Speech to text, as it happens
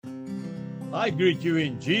I greet you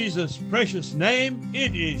in Jesus' precious name.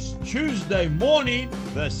 It is Tuesday morning,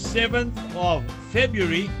 the 7th of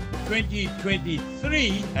February,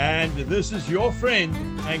 2023, and this is your friend,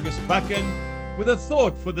 Angus Buchan, with a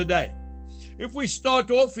thought for the day. If we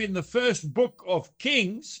start off in the first book of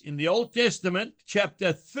Kings in the Old Testament,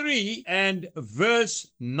 chapter 3 and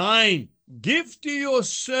verse 9. Give to your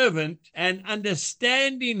servant an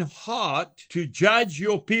understanding heart to judge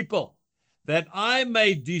your people, that I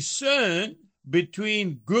may discern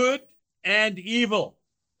between good and evil.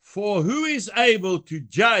 For who is able to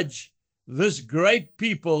judge this great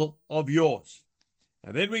people of yours?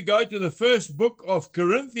 And then we go to the first book of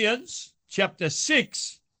Corinthians, chapter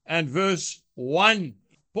 6 and verse 1.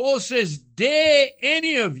 Paul says, dare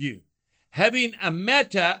any of you, having a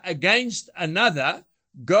matter against another,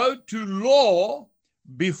 go to law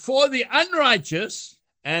before the unrighteous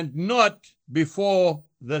and not before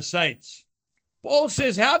the saints. Paul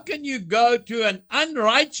says, how can you go to an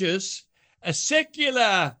unrighteous, a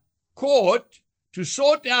secular court to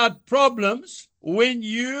sort out problems when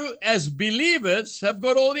you as believers have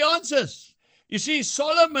got all the answers? You see,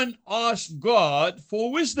 Solomon asked God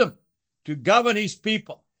for wisdom to govern his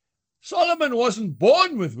people. Solomon wasn't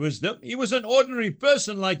born with wisdom. He was an ordinary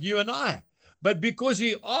person like you and I. But because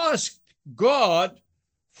he asked God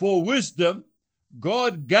for wisdom,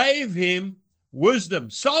 God gave him wisdom.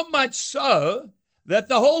 So much so that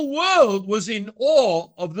the whole world was in awe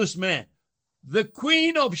of this man. The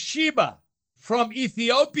Queen of Sheba from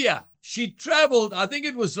Ethiopia, she traveled, I think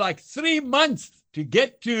it was like 3 months to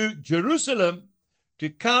get to Jerusalem to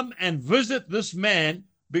come and visit this man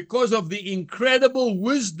because of the incredible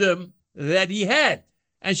wisdom that he had.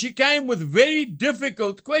 And she came with very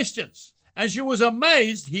difficult questions. And she was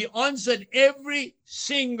amazed he answered every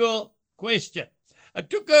single question. It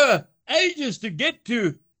took her ages to get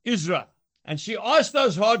to Israel. And she asked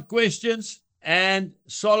those hard questions, and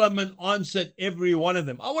Solomon answered every one of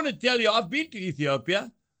them. I want to tell you, I've been to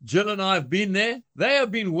Ethiopia. Jill and I have been there. They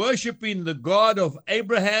have been worshiping the God of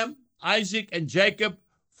Abraham, Isaac, and Jacob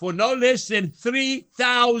for no less than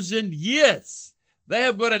 3,000 years. They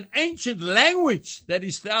have got an ancient language that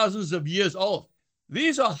is thousands of years old.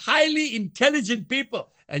 These are highly intelligent people,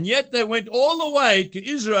 and yet they went all the way to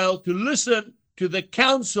Israel to listen to the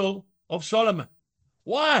counsel of Solomon.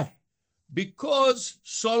 Why? Because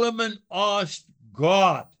Solomon asked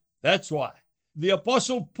God. That's why. The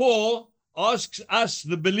Apostle Paul asks us,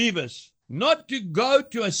 the believers, not to go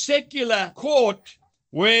to a secular court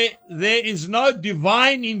where there is no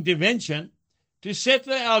divine intervention to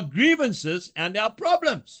settle our grievances and our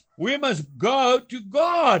problems. We must go to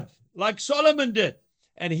God like Solomon did,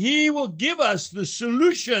 and he will give us the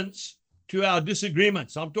solutions to our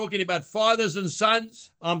disagreements. I'm talking about fathers and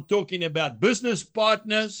sons. I'm talking about business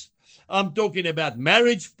partners. I'm talking about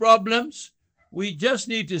marriage problems. We just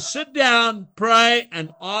need to sit down, pray,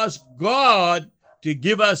 and ask God to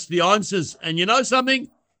give us the answers. And you know something?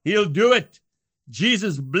 He'll do it.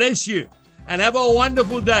 Jesus bless you, and have a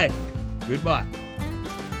wonderful day. Goodbye.